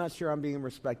say, I'm not sure I'm being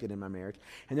respected in my marriage.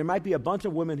 And there might be a bunch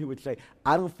of women who would say,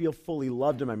 I don't feel fully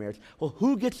loved in my marriage. Well,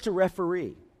 who gets to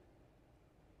referee?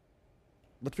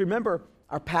 Let's remember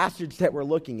our passage that we're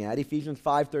looking at, Ephesians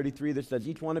 5:33, that says,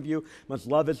 each one of you must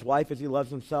love his wife as he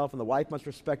loves himself, and the wife must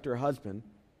respect her husband.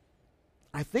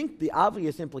 I think the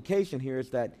obvious implication here is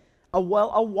that a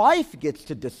wife gets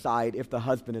to decide if the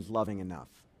husband is loving enough.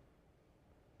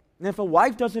 And if a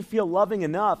wife doesn't feel loving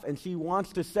enough and she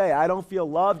wants to say, I don't feel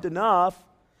loved enough,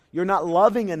 you're not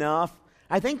loving enough,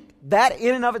 I think that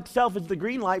in and of itself is the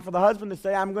green light for the husband to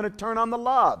say, I'm going to turn on the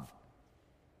love.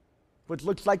 Which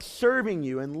looks like serving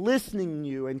you and listening to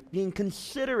you and being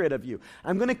considerate of you.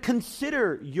 I'm going to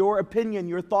consider your opinion,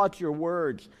 your thoughts, your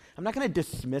words. I'm not going to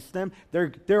dismiss them.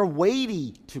 They're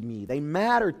weighty to me. They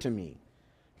matter to me.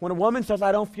 When a woman says,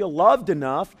 I don't feel loved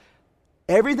enough,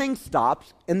 everything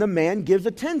stops and the man gives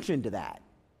attention to that.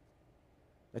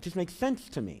 That just makes sense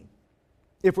to me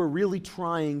if we're really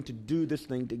trying to do this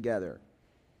thing together.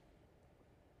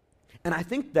 And I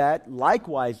think that,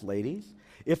 likewise, ladies,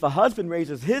 if a husband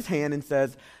raises his hand and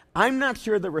says, I'm not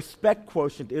sure the respect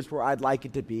quotient is where I'd like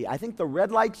it to be, I think the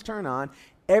red lights turn on,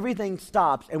 everything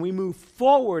stops, and we move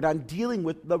forward on dealing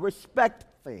with the respect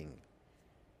thing.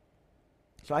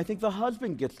 So I think the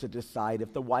husband gets to decide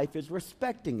if the wife is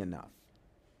respecting enough.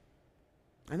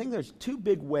 I think there's two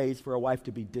big ways for a wife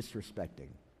to be disrespecting.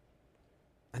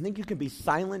 I think you can be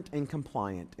silent and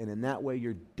compliant, and in that way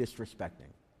you're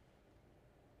disrespecting.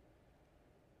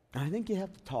 And I think you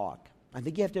have to talk. I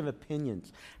think you have to have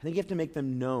opinions. I think you have to make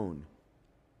them known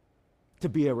to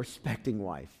be a respecting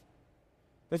wife.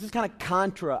 This is kind of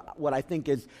contra what I think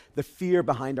is the fear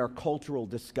behind our cultural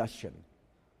discussion.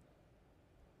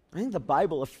 I think the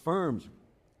Bible affirms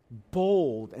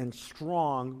bold and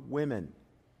strong women.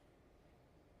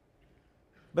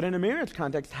 But in a marriage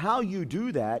context, how you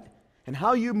do that and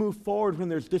how you move forward when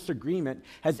there's disagreement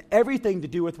has everything to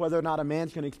do with whether or not a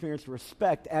man's going to experience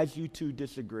respect as you two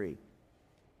disagree.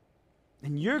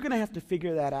 And you're going to have to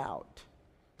figure that out.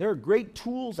 There are great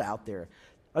tools out there.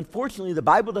 Unfortunately, the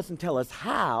Bible doesn't tell us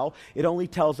how. It only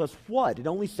tells us what. It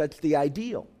only sets the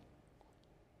ideal.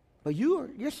 But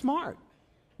you're smart.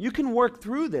 You can work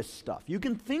through this stuff. You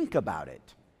can think about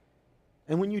it.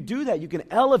 And when you do that, you can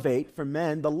elevate for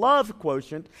men the love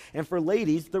quotient and for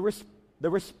ladies the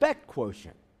respect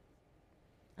quotient.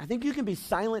 I think you can be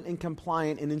silent and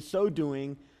compliant, and in so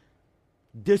doing,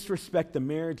 disrespect the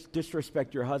marriage,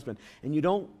 disrespect your husband, and you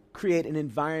don't create an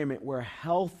environment where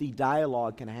healthy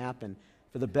dialogue can happen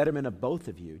for the betterment of both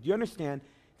of you. Do you understand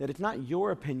that it's not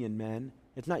your opinion, men?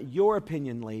 It's not your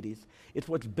opinion, ladies. It's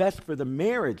what's best for the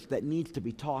marriage that needs to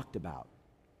be talked about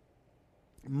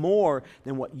more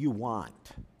than what you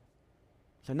want.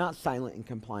 So not silent and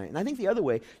compliant. And I think the other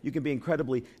way you can be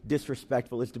incredibly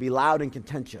disrespectful is to be loud and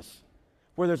contentious,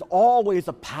 where there's always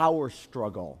a power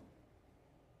struggle.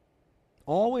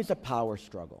 Always a power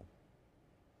struggle.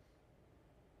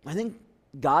 I think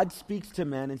God speaks to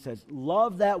men and says,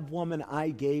 love that woman I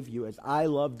gave you as I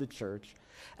love the church.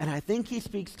 And I think he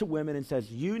speaks to women and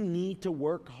says, you need to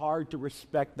work hard to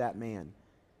respect that man.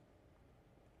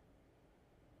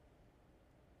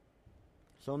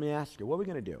 So let me ask you, what are we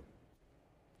going to do?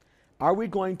 Are we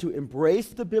going to embrace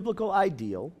the biblical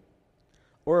ideal,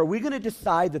 or are we going to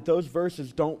decide that those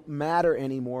verses don't matter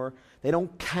anymore, they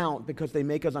don't count because they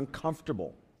make us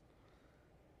uncomfortable?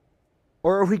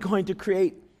 Or are we going to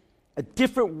create a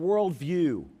different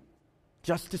worldview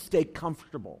just to stay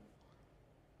comfortable?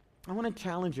 I want to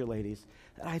challenge you, ladies,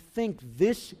 that I think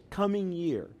this coming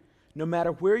year, no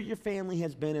matter where your family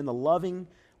has been in the loving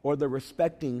or the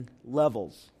respecting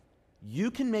levels,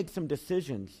 you can make some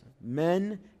decisions,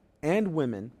 men and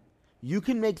women, you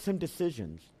can make some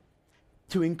decisions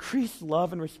to increase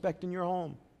love and respect in your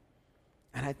home.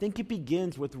 And I think it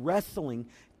begins with wrestling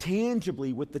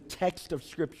tangibly with the text of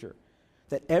Scripture,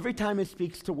 that every time it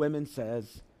speaks to women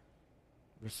says,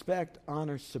 respect,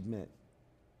 honor, submit.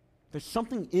 There's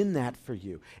something in that for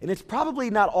you. And it's probably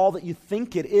not all that you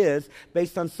think it is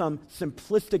based on some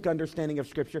simplistic understanding of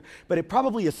Scripture, but it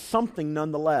probably is something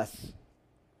nonetheless.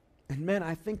 And men,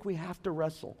 I think we have to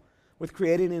wrestle with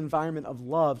creating an environment of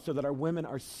love so that our women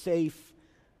are safe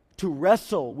to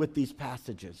wrestle with these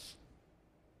passages.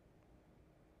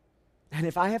 And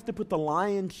if I have to put the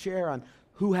lion's share on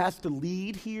who has to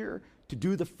lead here to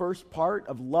do the first part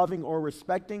of loving or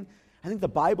respecting, I think the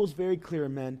Bible's very clear,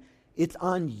 men. It's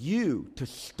on you to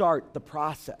start the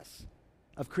process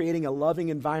of creating a loving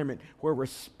environment where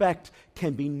respect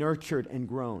can be nurtured and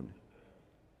grown.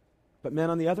 But men,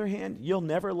 on the other hand, you'll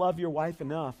never love your wife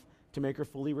enough to make her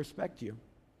fully respect you.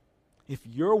 If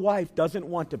your wife doesn't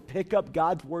want to pick up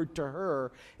God's word to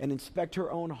her and inspect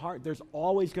her own heart, there's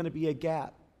always going to be a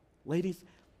gap. Ladies,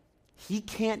 he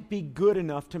can't be good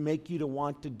enough to make you to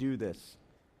want to do this.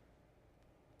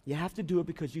 You have to do it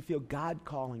because you feel God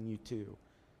calling you to.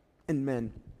 And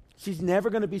men, she's never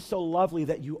going to be so lovely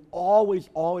that you always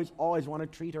want to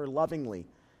treat her lovingly.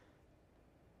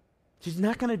 She's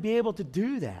not going to be able to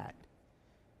do that.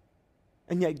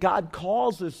 And yet God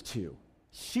calls us to.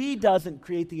 She doesn't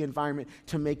create the environment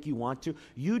to make you want to.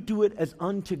 You do it as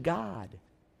unto God.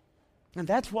 And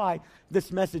that's why this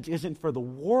message isn't for the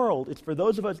world. It's for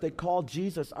those of us that call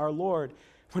Jesus our Lord.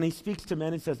 When he speaks to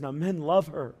men and says, now men, love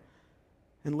her.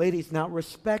 And ladies, now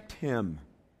respect him.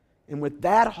 And with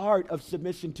that heart of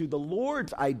submission to the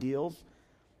Lord's ideals,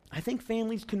 I think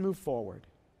families can move forward.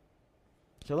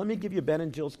 So let me give you Ben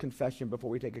and Jill's confession before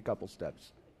we take a couple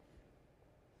steps.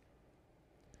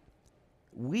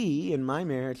 We, in my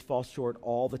marriage, fall short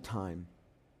all the time.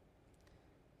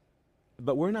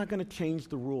 But we're not going to change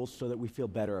the rules so that we feel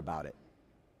better about it.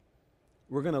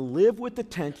 We're going to live with the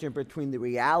tension between the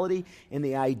reality and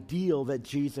the ideal that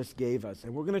Jesus gave us.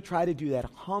 And we're going to try to do that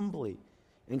humbly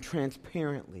and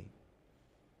transparently.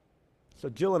 So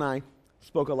Jill and I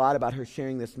spoke a lot about her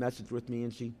sharing this message with me,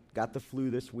 and she got the flu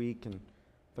this week,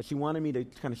 but she wanted me to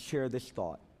kind of share this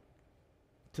thought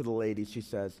to the ladies. She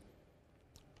says,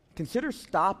 consider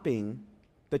stopping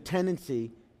the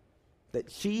tendency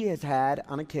that she has had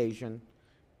on occasion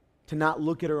to not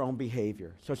look at her own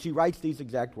behavior. So she writes these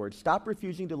exact words: stop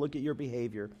refusing to look at your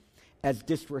behavior as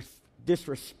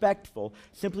disrespectful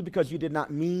simply because you did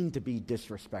not mean to be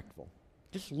disrespectful.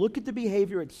 Just look at the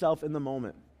behavior itself in the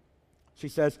moment. She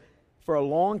says, for a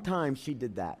long time she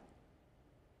did that.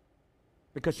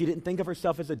 Because she didn't think of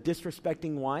herself as a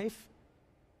disrespecting wife,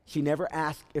 she never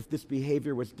asked if this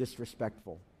behavior was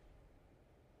disrespectful.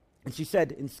 And she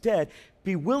said, instead,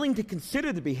 be willing to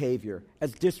consider the behavior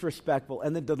as disrespectful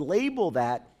and then to label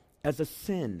that as a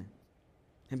sin.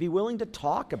 And be willing to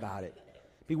talk about it.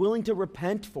 Be willing to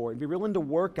repent for it. Be willing to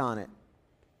work on it.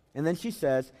 And then she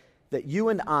says that you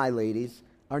and I, ladies,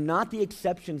 are not the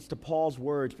exceptions to Paul's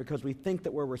words because we think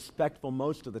that we're respectful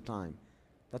most of the time.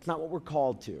 That's not what we're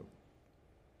called to.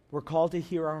 We're called to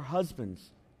hear our husbands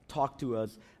talk to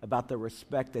us about the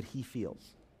respect that he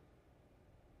feels.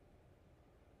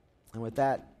 And with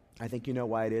that, I think you know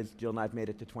why it is Jill and I have made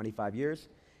it to 25 years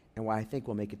and why I think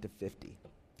we'll make it to 50.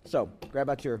 So grab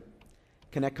out your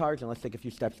Connect cards and let's take a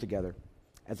few steps together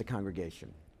as a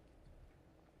congregation.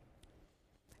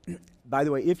 By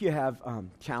the way, if you have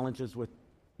challenges with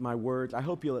my words, I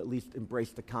hope you'll at least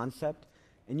embrace the concept.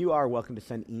 And you are welcome to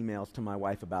send emails to my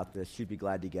wife about this. She'd be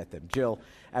glad to get them.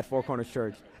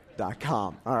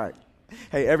 Jill@fourcornerschurch.com. All right.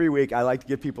 Hey, every week I like to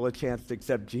give people a chance to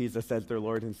accept Jesus as their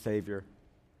Lord and Savior.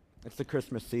 It's the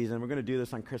Christmas season. We're going to do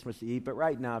this on Christmas Eve. But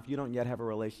right now, if you don't yet have a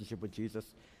relationship with Jesus,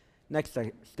 next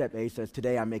step A says,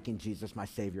 today I'm making Jesus my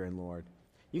Savior and Lord.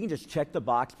 You can just check the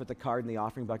box, put the card in the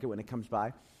offering bucket when it comes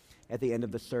by at the end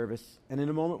of the service. And in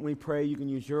a moment when we pray, you can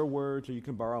use your words or you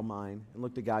can borrow mine and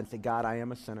look to God and say, God, I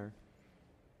am a sinner.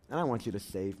 And I want you to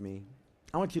save me.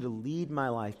 I want you to lead my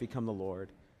life, become the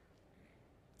Lord.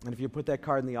 And if you put that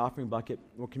card in the offering bucket,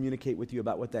 we'll communicate with you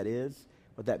about what that is,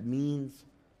 what that means,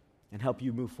 and help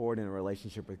you move forward in a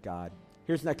relationship with God.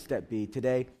 Here's next step B.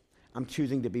 Today, I'm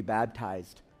choosing to be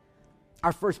baptized.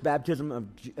 Our first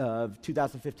baptism of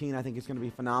 2015, I think, is going to be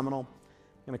phenomenal.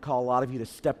 I'm going to call a lot of you to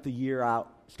start the year out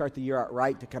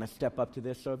right, to kind of step up to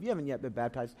this. So if you haven't yet been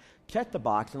baptized, check the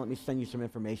box and let me send you some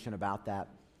information about that.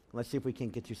 Let's see if we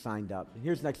can get you signed up.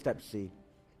 Here's next step C.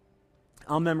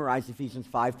 I'll memorize Ephesians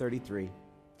 5:33.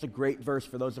 It's a great verse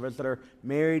for those of us that are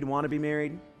married, want to be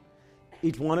married.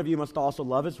 Each one of you must also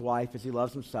love his wife as he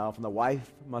loves himself, and the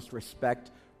wife must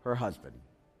respect her husband.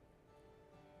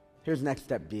 Here's next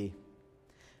step D.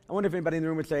 I wonder if anybody in the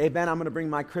room would say, hey, Ben, I'm going to bring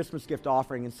my Christmas gift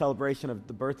offering in celebration of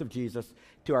the birth of Jesus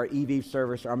to our EV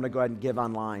service, or I'm going to go ahead and give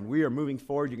online. We are moving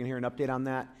forward. You can hear an update on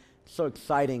that. It's so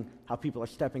exciting how people are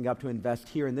stepping up to invest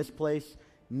here in this place,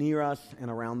 near us, and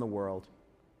around the world.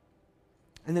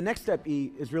 And the next step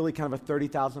E is really kind of a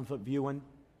 30,000-foot view one.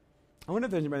 I wonder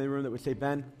if there's anybody in the room that would say,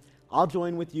 Ben, I'll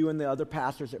join with you and the other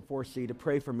pastors at 4C to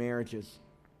pray for marriages,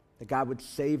 that God would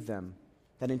save them,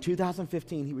 that in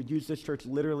 2015 he would use this church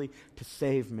literally to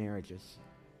save marriages.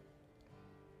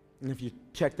 And if you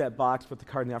check that box, put the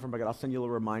card in the offering bucket, I'll send you a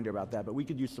little reminder about that. But we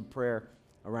could use some prayer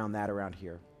around that around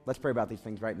here. Let's pray about these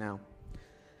things right now.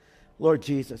 Lord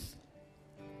Jesus,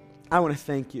 I want to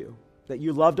thank you that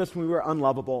you loved us when we were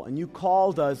unlovable, and you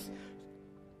called us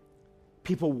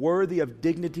people worthy of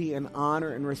dignity and honor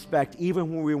and respect,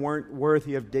 even when we weren't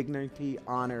worthy of dignity,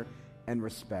 honor, and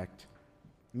respect.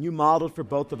 And you modeled for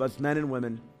both of us, men and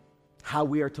women, how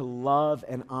we are to love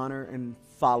and honor and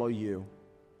follow you.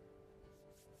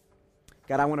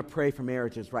 God, I want to pray for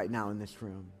marriages right now in this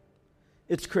room.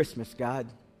 It's Christmas, God.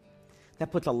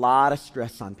 That puts a lot of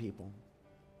stress on people.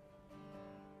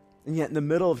 And yet in the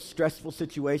middle of stressful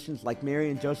situations like Mary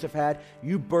and Joseph had,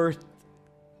 you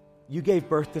gave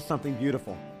birth to something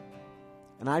beautiful.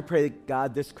 And I pray that,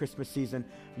 God, this Christmas season,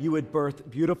 you would birth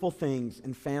beautiful things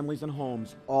in families and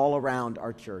homes all around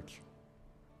our church.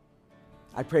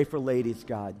 I pray for ladies,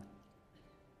 God,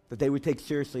 that they would take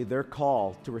seriously their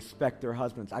call to respect their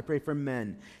husbands. I pray for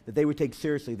men, that they would take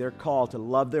seriously their call to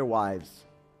love their wives.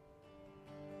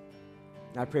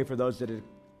 And I pray for those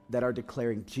that are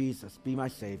declaring, Jesus, be my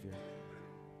Savior.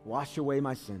 Wash away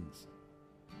my sins.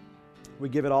 We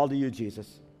give it all to you,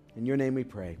 Jesus. In your name we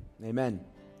pray. Amen.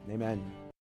 Amen.